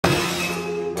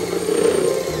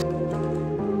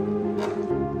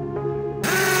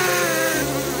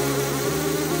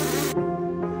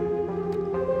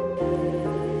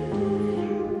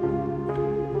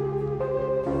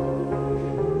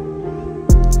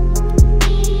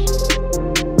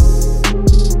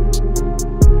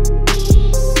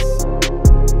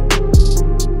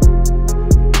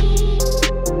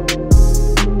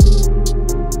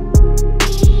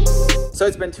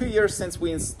years since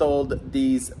we installed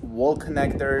these wall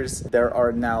connectors. There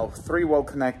are now 3 wall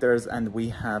connectors and we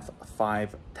have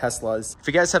 5 Teslas. If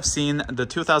you guys have seen the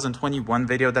 2021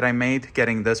 video that I made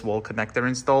getting this wall connector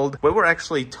installed, we were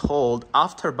actually told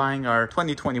after buying our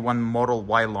 2021 Model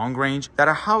Y long range that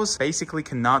our house basically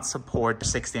cannot support a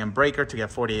 60 amp breaker to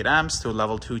get 48 amps to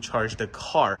level 2 charge the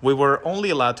car. We were only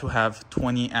allowed to have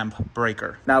 20 amp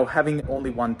breaker. Now, having only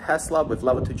 1 Tesla with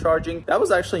level 2 charging, that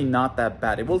was actually not that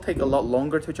bad. It will take a lot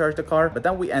longer to charge the car, but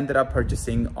then we ended up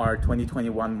purchasing our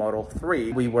 2021 Model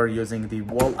 3. We were using the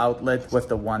wall outlet with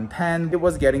the 110. It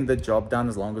was getting the job done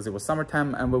as long as it was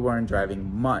summertime and we weren't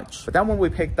driving much. But then when we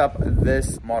picked up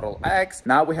this Model X,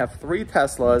 now we have 3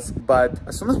 Teslas, but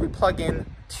as soon as we plug in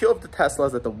 2 of the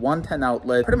Teslas at the 110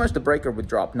 outlet, pretty much the breaker would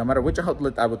drop. No matter which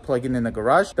outlet I would plug in the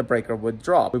garage, the breaker would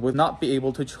drop. We would not be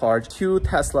able to charge 2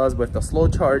 Teslas with the slow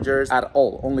chargers at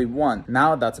all, only 1.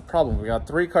 Now that's a problem. We got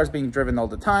 3 cars being driven all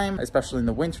the time, especially in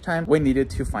the wintertime. We needed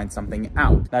to find something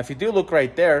out. Now, if you do look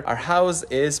right there, our house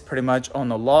is pretty much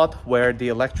on a lot where the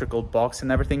electrical box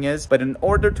and everything is. But in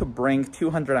order to bring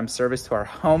 200 amp service to our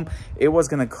home, it was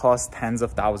gonna cost tens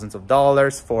of thousands of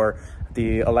dollars for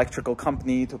the electrical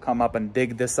company to come up and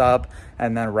dig this up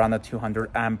and then run a 200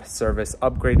 amp service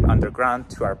upgrade underground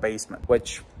to our basement,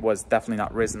 which was definitely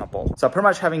not reasonable. So pretty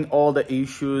much having all the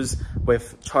issues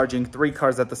with charging 3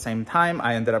 cars at the same time,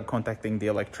 I ended up contacting the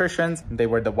electricians. They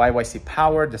were the YYC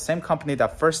Power, the same company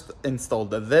that first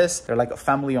installed this. They're like a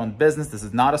family-owned business. This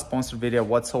is not a sponsored video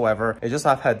whatsoever. It's just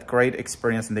I've had great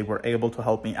experience and they were able to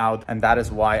help me out, and that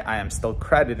is why I am still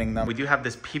crediting them. We do have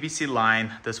this PVC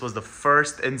line. This was the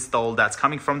first install that's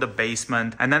coming from the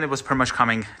basement, and then it was pretty much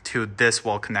coming to this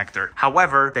wall connector.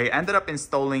 However, they ended up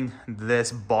installing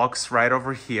this box right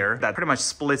over here that pretty much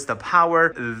splits the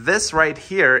power. This right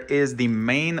here is the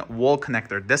main wall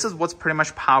connector. This is what's pretty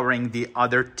much powering the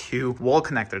other 2 wall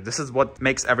connectors. This is what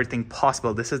makes everything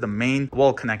possible. This is the main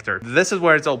wall connector. This is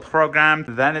where it's all programmed.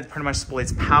 Then it pretty much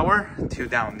splits power to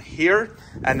down here,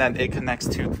 and then it connects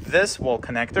to this wall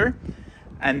connector.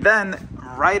 And then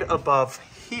right above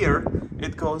here,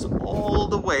 it goes all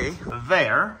the way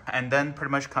there and then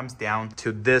pretty much comes down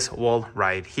to this wall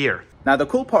right here. Now, the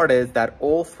cool part is that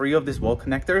all 3 of these wall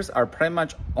connectors are pretty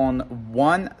much on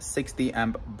 160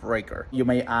 amp breaker. You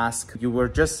may ask, you were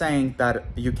just saying that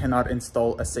you cannot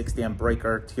install a 60 amp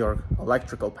breaker to your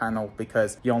electrical panel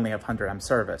because you only have 100 amp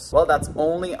service. Well, that's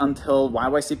only until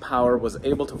YYC Power was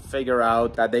able to figure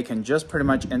out that they can just pretty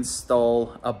much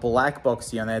install a black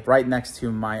box unit right next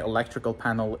to my electrical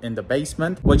panel in the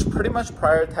basement, which pretty much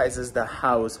prioritizes the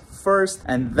house first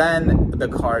and then the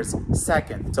cars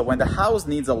second. So when the house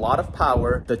needs a lot of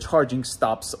power, the charging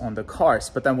stops on the cars.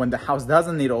 But then when the house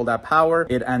doesn't need all that power,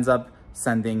 it ends up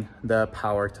sending the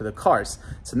power to the cars.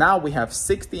 So now we have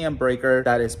 60 amp breaker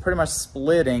that is pretty much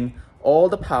splitting all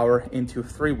the power into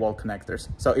 3 wall connectors.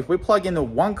 So if we plug into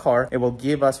 1 car, it will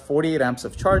give us 48 amps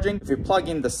of charging. If we plug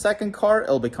in the second car,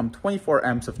 it'll become 24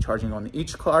 amps of charging on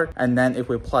each car. And then if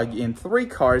we plug in 3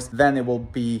 cars, then it will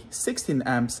be 16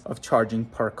 amps of charging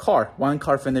per car. 1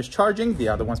 car finished charging, the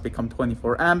other ones become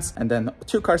 24 amps. And then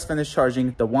 2 cars finished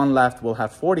charging, the one left will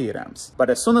have 48 amps. But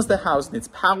as soon as the house needs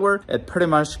power, it pretty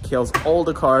much kills all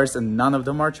the cars and none of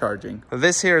them are charging.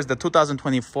 This here is the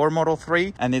 2024 Model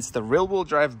 3 and it's the rear wheel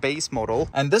drive base model,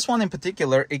 and this one in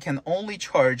particular, it can only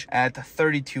charge at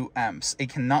 32 amps. It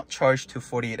cannot charge to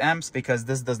 48 amps because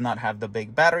this does not have the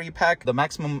big battery pack. The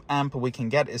maximum amp we can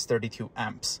get is 32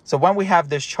 amps. So when we have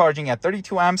this charging at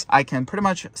 32 amps, I can pretty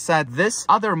much set this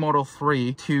other Model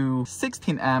 3 to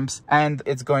 16 amps and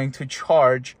it's going to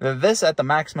charge this at the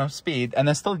maximum speed and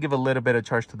then still give a little bit of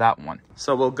charge to that one.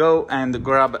 So we'll go and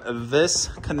grab this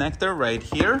connector right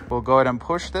here. We'll go ahead and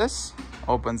push this,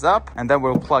 opens up, and then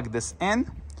we'll plug this in.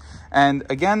 And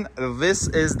again, this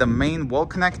is the main wall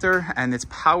connector and it's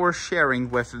power sharing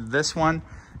with this one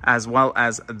as well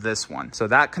as this one. So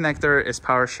that connector is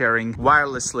power sharing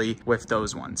wirelessly with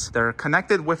those ones. They're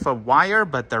connected with a wire,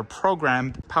 but they're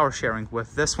programmed power sharing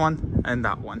with this one and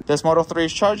that one. This Model 3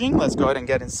 is charging. Let's go ahead and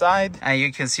get inside. And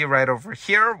you can see right over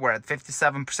here, we're at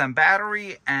 57%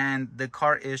 battery and the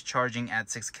car is charging at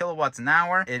 6 kilowatts an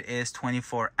hour. It is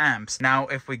 24 amps. Now,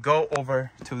 if we go over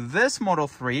to this Model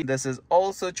 3, this is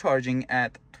also charging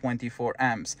at 24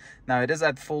 amps. Now it is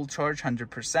at full charge,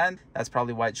 100%. That's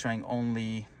probably why it's showing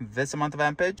only this amount of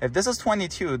ampage. If this is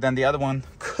 22, then the other one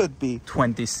could be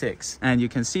 26. And you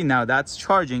can see now that's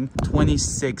charging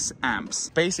 26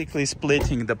 amps, basically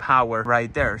splitting the power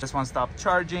right there. Just one stop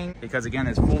charging because again,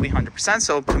 it's fully 100%.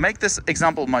 So to make this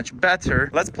example much better,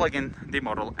 let's plug in the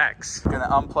Model X. I'm gonna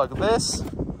unplug this,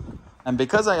 And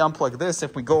because I unplugged this,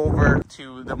 if we go over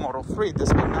to the Model 3,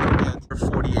 this will now get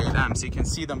 48 amps. You can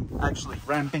see them actually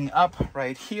ramping up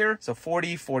right here. So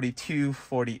 40, 42,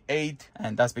 48.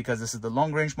 And that's because this is the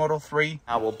long range Model 3.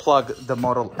 I will plug the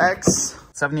Model X,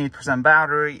 78%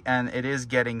 battery, and it is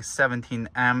getting 17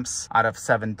 amps out of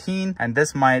 17. And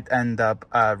this might end up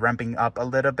ramping up a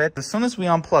little bit. As soon as we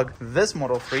unplug this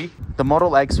Model 3, the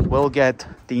Model X will get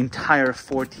the entire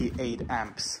 48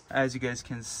 amps, as you guys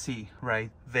can see right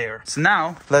there. So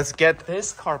now let's get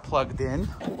this car plugged in,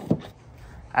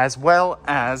 as well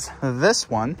as this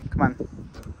one. Come on.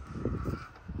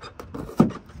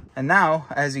 And now,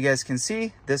 as you guys can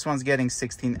see, this one's getting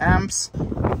 16 amps.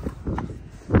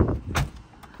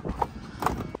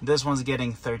 This one's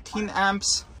getting 13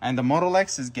 amps. And the Model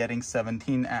X is getting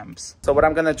 17 amps. So what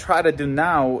I'm gonna try to do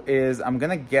now is I'm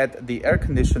gonna get the air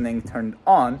conditioning turned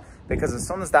on, because as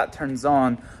soon as that turns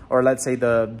on, or let's say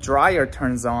the dryer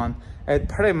turns on, it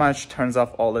pretty much turns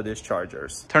off all of these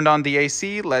chargers. Turned on the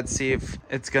AC. Let's see if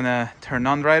it's gonna turn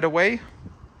on right away.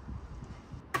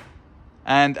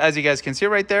 And as you guys can see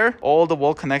right there, all the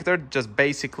wall connector just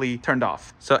basically turned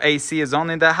off. So AC is on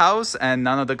in the house and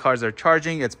none of the cars are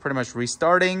charging. It's pretty much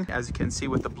restarting. As you can see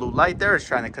with the blue light there, it's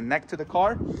trying to connect to the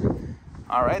car.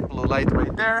 All right, blue light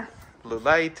right there, blue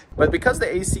light. But because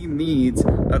the AC needs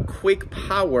a quick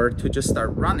power to just start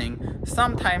running,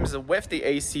 sometimes with the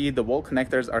AC, the wall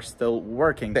connectors are still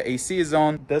working. The AC is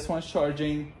on, this one's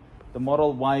charging, the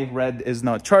Model Y red is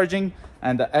not charging,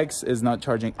 and the X is not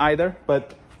charging either,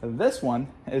 but this one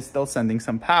is still sending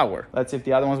some power. Let's see if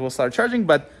the other ones will start charging,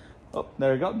 but oh,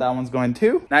 there you go, that one's going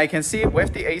too. Now you can see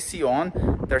with the AC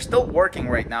on, they're still working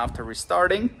right now after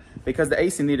restarting, because the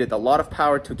AC needed a lot of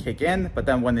power to kick in, but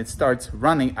then when it starts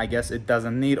running, I guess it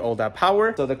doesn't need all that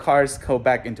power, so the cars go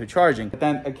back into charging. But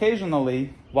then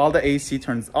occasionally, while the AC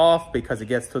turns off because it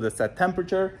gets to the set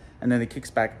temperature, and then it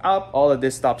kicks back up, all of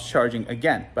this stops charging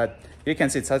again. But you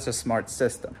can see it's such a smart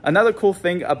system. Another cool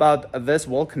thing about this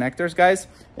wall connectors, guys,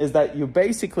 is that you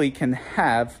basically can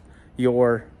have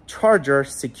your charger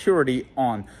security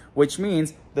on, which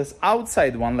means this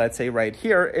outside one, let's say right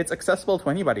here, it's accessible to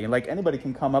anybody. Like anybody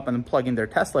can come up and plug in their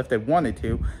Tesla if they wanted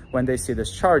to when they see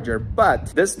this charger.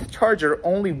 But this charger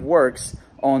only works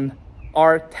on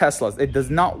our Teslas. It does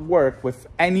not work with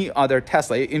any other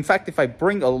Tesla. In fact, if I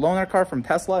bring a loaner car from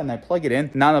Tesla and I plug it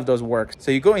in, none of those work.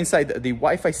 So you go inside the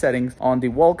Wi-Fi settings on the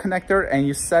wall connector and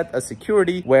you set a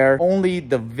security where only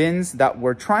the VINs that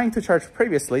were trying to charge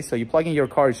previously, so you plug in your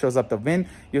car, it shows up the VIN,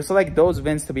 you select those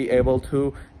VINs to be able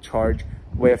to charge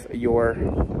with your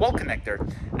wall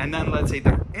connector. And then let's say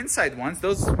the inside ones,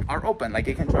 those are open, like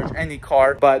you can charge any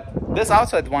car, but this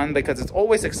outside one, because it's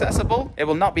always accessible, it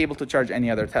will not be able to charge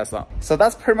any other Tesla. So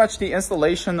that's pretty much the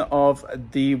installation of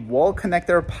the wall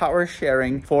connector power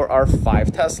sharing for our 5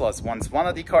 Teslas. Once one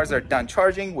of the cars are done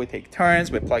charging, we take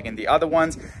turns, we plug in the other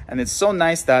ones, and it's so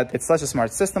nice that it's such a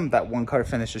smart system that one car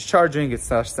finishes charging, it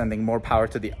starts sending more power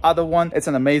to the other one. It's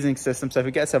an amazing system. So if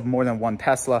you guys have more than one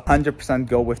Tesla, 100%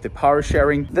 go with the power sharing.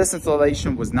 This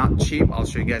installation was not cheap. I'll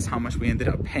show you guys how much we ended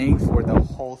up paying for the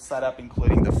whole setup,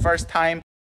 including the first time.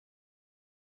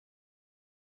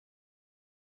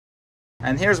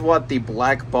 And here's what the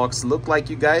black box looked like,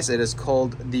 you guys. It is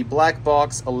called the Black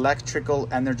Box Electrical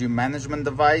Energy Management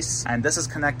Device. And this is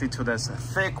connected to this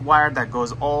thick wire that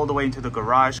goes all the way into the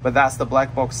garage. But that's the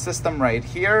black box system right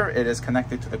here. It is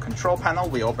connected to the control panel.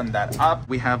 We open that up.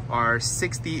 We have our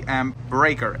 60 amp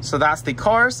breaker. So that's the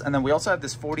cars. And then we also have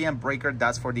this 40 amp breaker.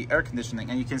 That's for the air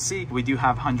conditioning. And you can see we do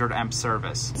have 100 amp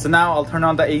service. So now I'll turn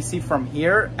on the AC from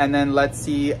here. And then let's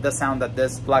see the sound that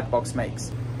this black box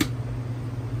makes.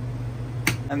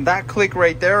 And that click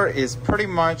right there is pretty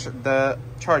much the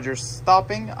charger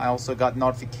stopping. I also got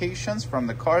notifications from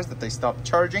the cars that they stopped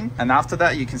charging. And after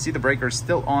that, you can see the breaker is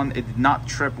still on. It did not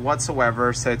trip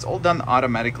whatsoever. So it's all done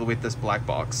automatically with this black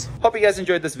box. Hope you guys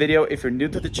enjoyed this video. If you're new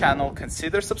to the channel,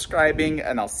 consider subscribing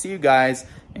and I'll see you guys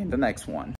in the next one.